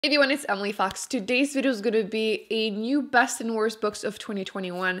Everyone, it's Emily Fox. Today's video is going to be a new best and worst books of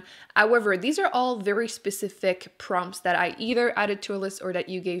 2021. However, these are all very specific prompts that I either added to a list or that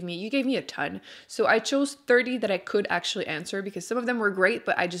you gave me. You gave me a ton. So I chose 30 that I could actually answer because some of them were great,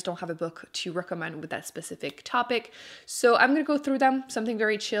 but I just don't have a book to recommend with that specific topic. So I'm going to go through them, something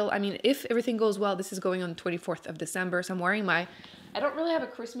very chill. I mean, if everything goes well, this is going on 24th of December. So I'm wearing I don't really have a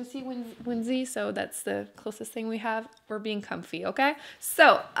Christmassy onesie, so that's the closest thing we have. We're being comfy, okay?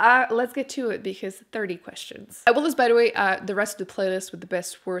 So let's get to it because 30 questions. I will list, by the way, the rest of the playlist with the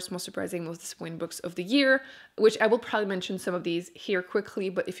best, worst, most surprising, most disappointing books of the year, which I will probably mention some of these here quickly,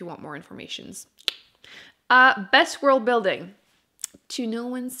 but if you want more informations. Best world building. To no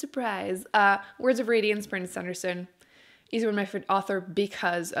one's surprise, Words of Radiance, Brandon Sanderson. He's one of my favorite author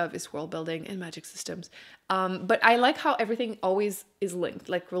because of his world building and magic systems. But I like how everything always is linked,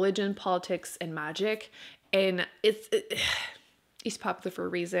 like religion, politics, and magic. And he's popular for a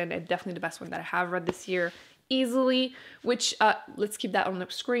reason, and definitely the best one that I have read this year, easily. Which, let's keep that on the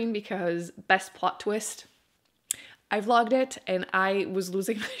screen because best plot twist. I vlogged it, and I was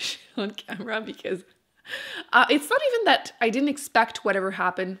losing my shit on camera because it's not even that I didn't expect whatever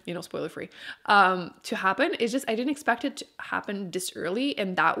happened, spoiler free, to happen. It's just I didn't expect it to happen this early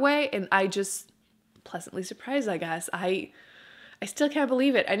in that way, and I just pleasantly surprised, I guess. I still can't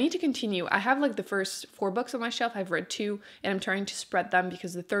believe it. I need to continue. I have like the first 4 books on my shelf. I've read 2, and I'm trying to spread them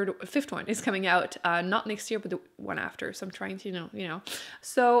because the 5th one is coming out not next year, but the one after. So I'm trying to,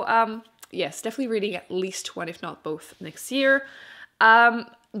 So yes, definitely reading at least one, if not both, next year.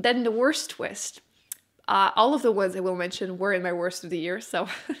 Then the worst twist. All of the ones I will mention were in my worst of the year, so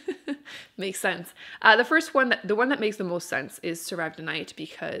makes sense. The first one, the one that makes the most sense is Survive the Night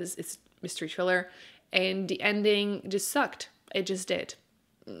because it's mystery thriller, and the ending just sucked. It just did.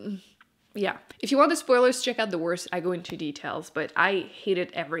 Yeah. If you want the spoilers, check out the worst. I go into details, but I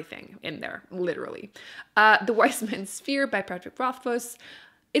hated everything in there, literally. The Wise Man's Fear by Patrick Rothfuss.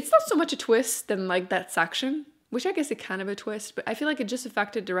 It's not so much a twist than like that section, which I guess is kind of a twist, but I feel like it just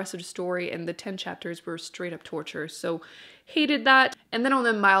affected the rest of the story, and the 10 chapters were straight up torture, so hated that. And then on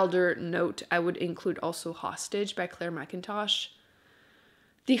a milder note, I would include also Hostage by Claire McIntosh.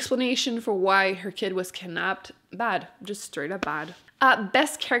 The explanation for why her kid was kidnapped, bad, just straight up bad.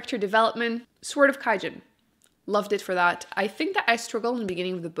 Best character development, Sword of Kaijin. Loved it for that. I think that I struggled in the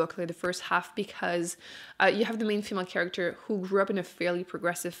beginning of the book, like the first half, because you have the main female character who grew up in a fairly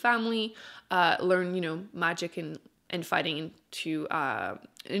progressive family, learned, magic and fighting into an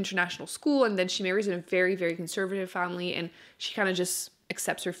international school, and then she marries in a very, very conservative family, and she kind of just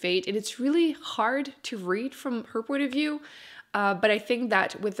accepts her fate. And it's really hard to read from her point of view, but I think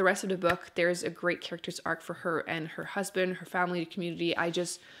that with the rest of the book, there's a great character's arc for her and her husband, her family, the community. I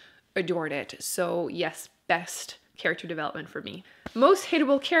just adored it. So yes, best character development for me. Most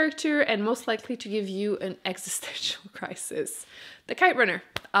hateable character and most likely to give you an existential crisis. The Kite Runner.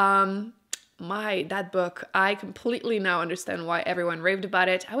 That book, I completely now understand why everyone raved about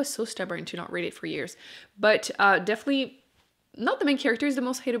it. I was so stubborn to not read it for years. But definitely not the main character is the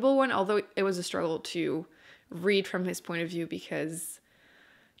most hateable one, although it was a struggle to read from his point of view because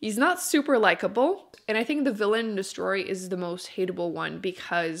he's not super likable. And I think the villain in the story is the most hateable one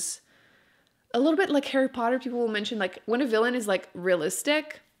because a little bit like Harry Potter, people will mention like when a villain is like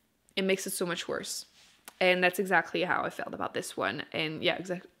realistic, it makes it so much worse. And that's exactly how I felt about this one. And yeah,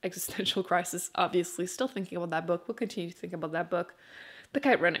 existential crisis, obviously. Still thinking about that book. We'll continue to think about that book. The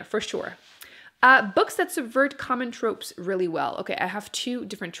Kite Runner, for sure. Books that subvert common tropes really well. Okay, I have 2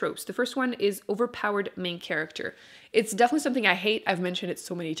 different tropes. The first one is overpowered main character. It's definitely something I hate. I've mentioned it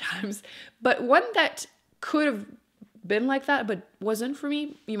so many times. But one that could have been like that but wasn't for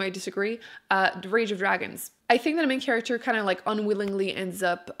me, you might disagree, The Rage of Dragons. I think that the main character kind of like unwillingly ends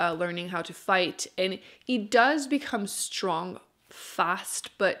up learning how to fight, and he does become strong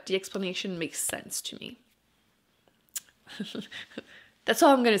fast, but the explanation makes sense to me. That's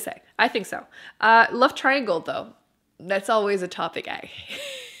all I'm gonna say. I think so. Love Triangle though, that's always a topic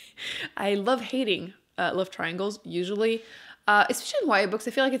I love hating love triangles usually. Especially in YA books,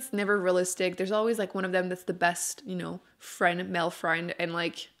 I feel like it's never realistic. There's always like one of them that's the best, friend, male friend, and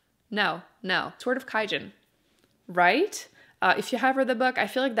like, no. Sword of Kaijin, right? If you have read the book, I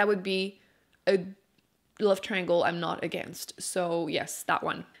feel like that would be a love triangle I'm not against. So yes, that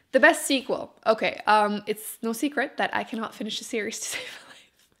one. The best sequel. Okay, it's no secret that I cannot finish the series to save my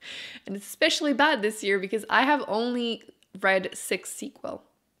life. And it's especially bad this year because I have only read 6 sequel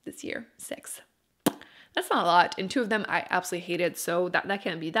this year. 6. That's not a lot, and 2 of them I absolutely hated, so that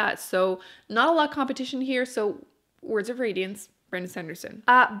can't be that. So not a lot of competition here, so Words of Radiance, Brandon Sanderson.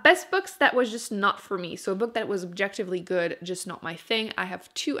 Best books that was just not for me. So a book that was objectively good, just not my thing. I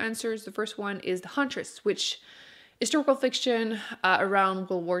have two answers. The first one is The Huntress, which historical fiction around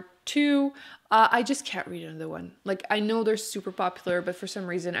World War II. I just can't read another one. Like, I know they're super popular, but for some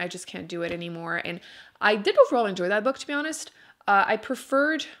reason I just can't do it anymore. And I did overall enjoy that book, to be honest. I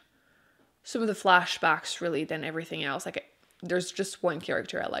preferred some of the flashbacks really than everything else. Like, there's just one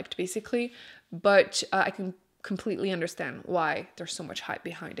character I liked basically, but I can completely understand why there's so much hype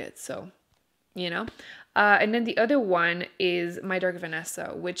behind it. So, you know. And then the other one is My Dark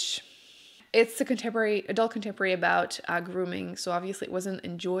Vanessa, which it's a adult contemporary about grooming. So obviously it wasn't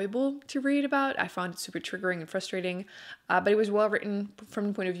enjoyable to read about. I found it super triggering and frustrating, but it was well written from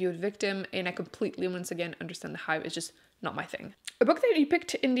the point of view of the victim. And I completely, once again, understand the hype. It's just not my thing. A book that you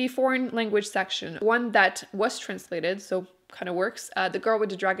picked in the foreign language section, one that was translated, so kind of works, The Girl with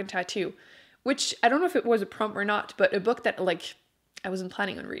the Dragon Tattoo, which I don't know if it was a prompt or not, but a book that like I wasn't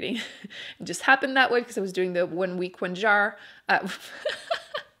planning on reading. It just happened that way because I was doing the 1 week, 1 jar,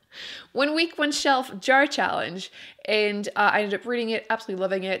 1 week, 1 shelf jar challenge, and I ended up reading it, absolutely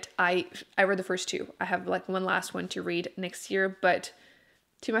loving it. I read the first 2. I have like one last one to read next year, but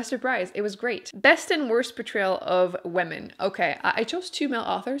to my surprise, it was great. Best and worst portrayal of women. Okay, I chose 2 male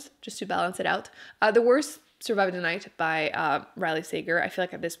authors just to balance it out. The worst, Survive the Night by Riley Sager. I feel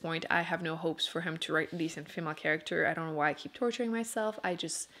like at this point I have no hopes for him to write a decent female character. I don't know why I keep torturing myself. I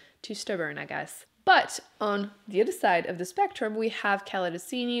just too stubborn, I guess. But on the other side of the spectrum, we have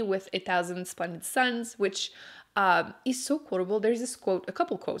Kaladasini with 1,000 Splendid Suns, which is so quotable. There's this quote, a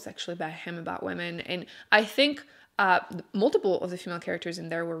couple quotes actually by him about women, and I think multiple of the female characters in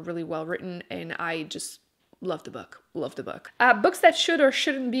there were really well written, and I just love the book. Love the book. Books that should or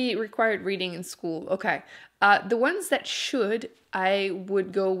shouldn't be required reading in school. Okay. The ones that should, I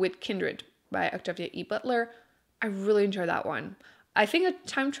would go with Kindred by Octavia E. Butler. I really enjoy that one. I think that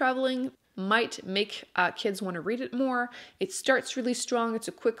time traveling might make kids want to read it more. It starts really strong. It's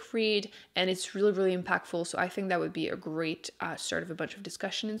a quick read and it's really, really impactful. So I think that would be a great start of a bunch of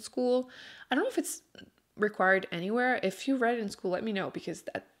discussion in school. I don't know if it's required anywhere. If you read it in school, let me know, because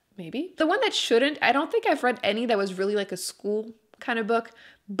that maybe. The one that shouldn't, I don't think I've read any that was really like a school kind of book,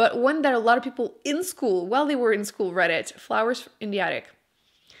 but one that a lot of people in school, while they were in school, read it, Flowers in the Attic.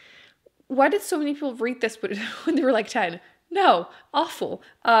 Why did so many people read this when they were like 10? No, awful.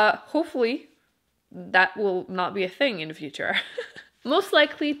 Hopefully that will not be a thing in the future. Most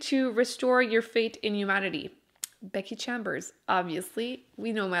likely to restore your faith in humanity. Becky Chambers, obviously.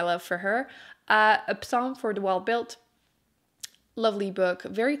 We know my love for her. A Psalm for the Well-Built. Lovely book.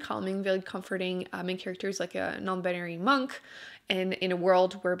 Very calming, very comforting. Main character is like a non-binary monk, and in a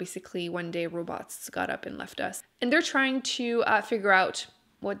world where basically one day robots got up and left us. And they're trying to figure out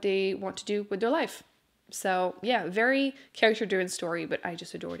what they want to do with their life. So yeah, very character-driven story, but I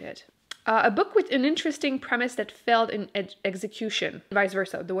just adored it. A book with an interesting premise that failed in execution, vice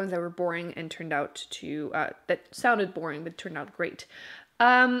versa. The ones that were boring and turned out to, that sounded boring but turned out great.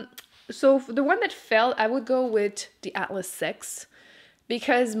 So for the one that failed, I would go with The Atlas 6,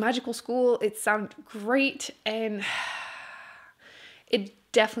 because Magical School, it sounded great and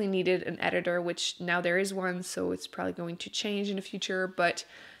it definitely needed an editor, which now there is one, so it's probably going to change in the future, but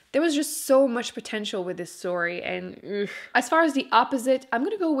there was just so much potential with this story. And as far as the opposite, I'm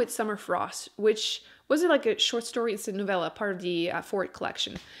going to go with Summer Frost, which was like a short story. It's a novella, part of the Ford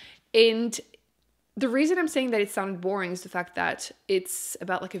collection. And the reason I'm saying that it sounded boring is the fact that it's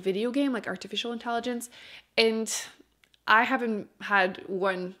about like a video game, like artificial intelligence. And I haven't had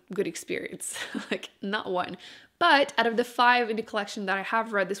one good experience, like not one. But out of the 5 in the collection that I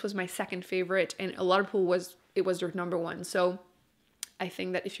have read, this was my second favorite. And a lot of people it was their number 1. So I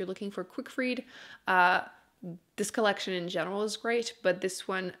think that if you're looking for a quick read, this collection in general is great, but this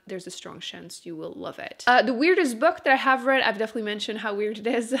one, there's a strong chance you will love it. The weirdest book that I have read, I've definitely mentioned how weird it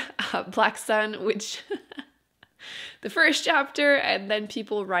is, Black Sun, which the first chapter and then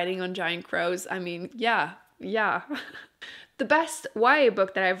people riding on giant crows. I mean, yeah. The best YA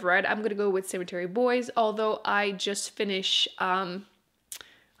book that I've read, I'm gonna go with Cemetery Boys, although I just finished,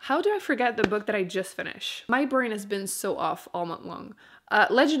 how do I forget the book that I just finished? My brain has been so off all month long.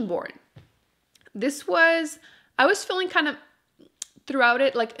 Legendborn. This was, I was feeling kind of throughout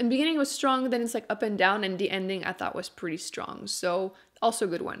it, like in the beginning it was strong, then it's like up and down, and the ending I thought was pretty strong. So also a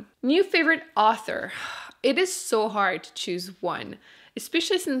good one. New favorite author. It is so hard to choose one,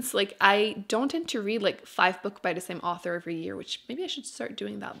 especially since like I don't tend to read like 5 books by the same author every year, which maybe I should start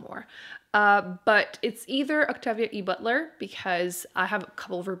doing that more. But it's either Octavia E. Butler, because I have a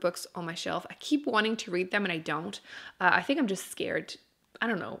couple of her books on my shelf. I keep wanting to read them and I don't. I think I'm just scared I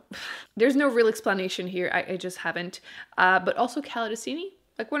don't know. There's no real explanation here. I just haven't. But also Caladosini,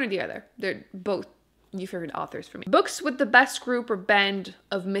 like one or the other. They're both new favorite authors for me. Books with the best group or band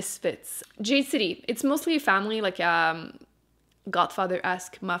of misfits. Jade City. It's mostly a family, like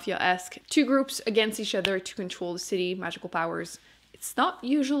Godfather-esque, Mafia-esque. Two groups against each other to control the city, magical powers. It's not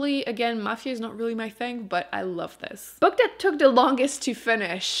usually, again, Mafia is not really my thing, but I love this. Book that took the longest to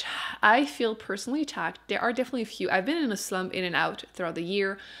finish. I feel personally attacked. There are definitely a few. I've been in a slump in and out throughout the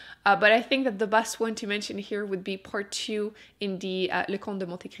year, but I think that the best one to mention here would be part 2 in the Le Comte de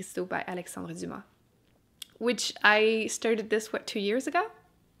Monte Cristo by Alexandre Dumas, which I started this, what, 2 years ago?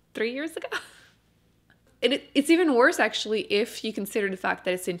 3 years ago? It's even worse, actually, if you consider the fact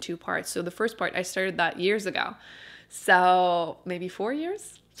that it's in 2 parts. So the first part, I started that years ago. So maybe 4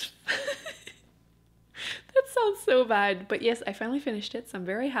 years? That sounds so bad. But yes, I finally finished it, so I'm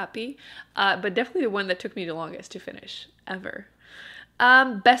very happy. But definitely the one that took me the longest to finish, ever.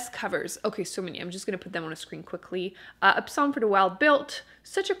 Best covers. Okay, so many. I'm just going to put them on a screen quickly. A Psalm for the Wild Built,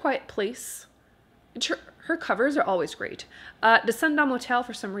 Such a Quiet Place. Her covers are always great. The Sundown Motel,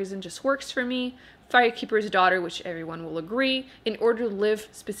 for some reason, just works for me. Firekeeper's Daughter, which everyone will agree. In Order to Live,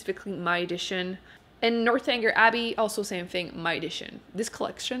 specifically my edition. And Northanger Abbey, also same thing, my edition. This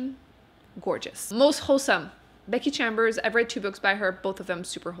collection, gorgeous. Most wholesome. Becky Chambers, I've read 2 books by her, both of them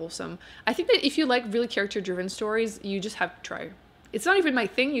super wholesome. I think that if you like really character-driven stories, you just have to try. It's not even my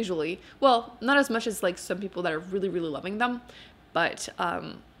thing usually. Well, not as much as like some people that are really, really loving them. But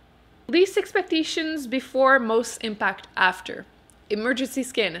least expectations before, most impact after. Emergency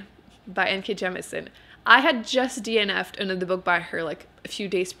Skin by N.K. Jemisin. I had just DNF'd another book by her like a few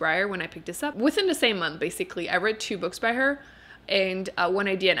days prior when I picked this up. Within the same month, basically, I read 2 books by her, and one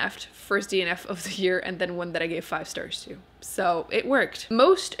I DNF'd, first DNF of the year, and then one that I gave 5 stars to. So it worked.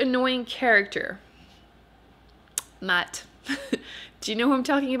 Most annoying character. Matt. Do you know who I'm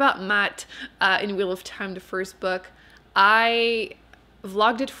talking about? Matt in Wheel of Time, the first book. I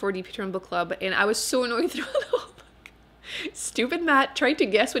vlogged it for the Patreon book club, and I was so annoyed throughout the whole book. Stupid Matt tried to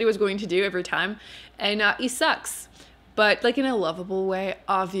guess what he was going to do every time, and he sucks. But like in a lovable way,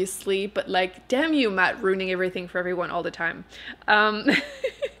 obviously, but like, damn you, Matt, ruining everything for everyone all the time.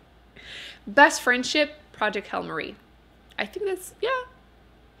 Best friendship, Project Hail Mary. I think that's, yeah,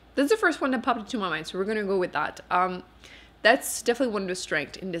 that's the first one that popped into my mind, so we're gonna go with that. That's definitely one of the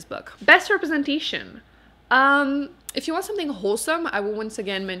strengths in this book. Best representation. If you want something wholesome, I will once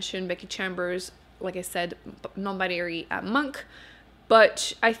again mention Becky Chambers, like I said, non-binary monk.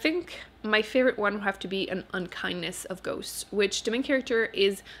 But I think my favorite one would have to be An Unkindness of Ghosts, which the main character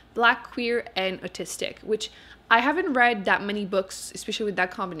is Black, queer, and autistic, which I haven't read that many books, especially with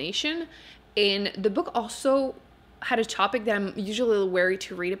that combination. And the book also had a topic that I'm usually a little wary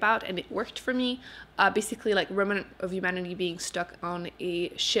to read about, and it worked for me. Basically, like remnant of humanity being stuck on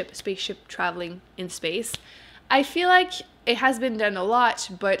a ship, spaceship traveling in space. I feel like it has been done a lot,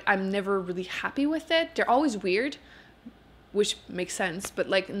 but I'm never really happy with it. They're always weird, which makes sense, but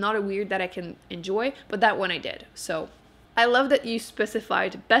like not a weird that I can enjoy, but that one I did. So I love that you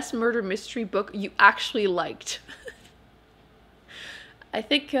specified best murder mystery book you actually liked. I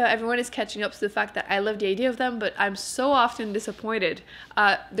think everyone is catching up to the fact that I love the idea of them, but I'm so often disappointed.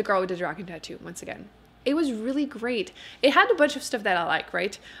 The Girl with the Dragon Tattoo, once again. It was really great. It had a bunch of stuff that I like,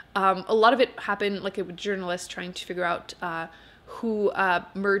 right? A lot of it happened like a journalist trying to figure out who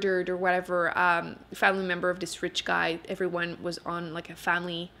murdered or whatever family member of this rich guy. Everyone was on like a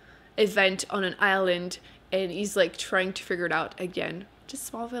family event on an island, and he's like trying to figure it out again. Just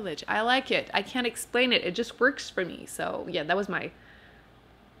small village. I like it. I can't explain it. It just works for me. So yeah, that was my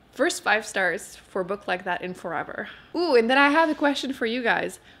first 5 stars for a book like that in forever. Ooh, and then I have a question for you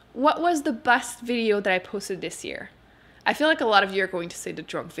guys. What was the best video that I posted this year? I feel like a lot of you are going to say the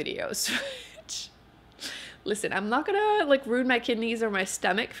drunk videos. Listen, I'm not gonna like ruin my kidneys or my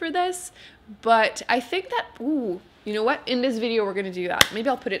stomach for this, but I think that, ooh, you know what? In this video, we're gonna do that. Maybe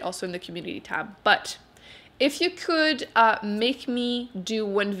I'll put it also in the community tab. But if you could make me do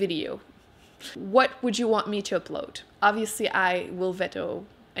one video, what would you want me to upload? Obviously, I will veto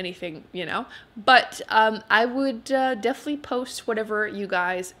anything, you know, but I would definitely post whatever you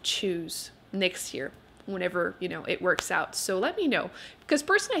guys choose next year, whenever, you know, it works out. So let me know, because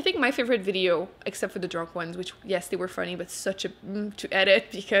personally I think my favorite video, except for the drunk ones, which yes, they were funny, but such a to edit,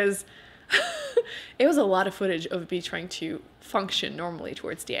 because It was a lot of footage of me trying to function normally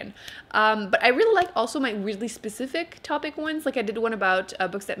towards the end. But I really like also my really specific topic ones. Like I did one about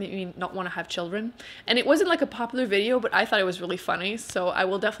books that made me not want to have children. And it wasn't like a popular video, but I thought it was really funny. So I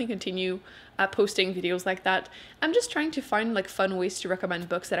will definitely continue posting videos like that. I'm just trying to find like fun ways to recommend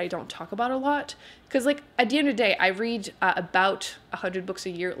books that I don't talk about a lot. Because like at the end of the day, I read about 100 books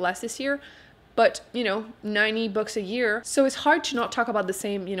a year, less this year. But, you know, 90 books a year. So it's hard to not talk about the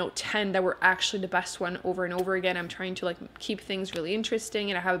same, you know, 10 that were actually the best one over and over again. I'm trying to like keep things really interesting,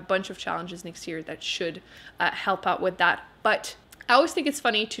 and I have a bunch of challenges next year that should help out with that. But I always think it's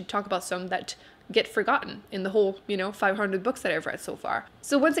funny to talk about some that get forgotten in the whole, you know, 500 books that I've read so far.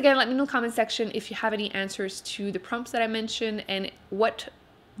 So once again, let me know in the comment section if you have any answers to the prompts that I mentioned, and what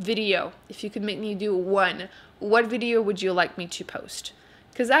video, if you could make me do one, what video would you like me to post?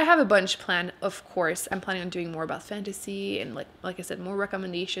 Because I have a bunch planned, of course. I'm planning on doing more about fantasy and like I said, more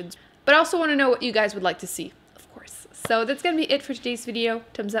recommendations. But I also want to know what you guys would like to see, of course. So that's going to be it for today's video.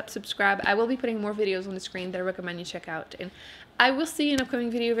 Thumbs up, subscribe. I will be putting more videos on the screen that I recommend you check out. And I will see you in an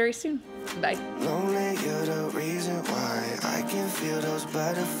upcoming video very soon. Bye. Lonely, you're the reason why I can feel those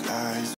butterflies.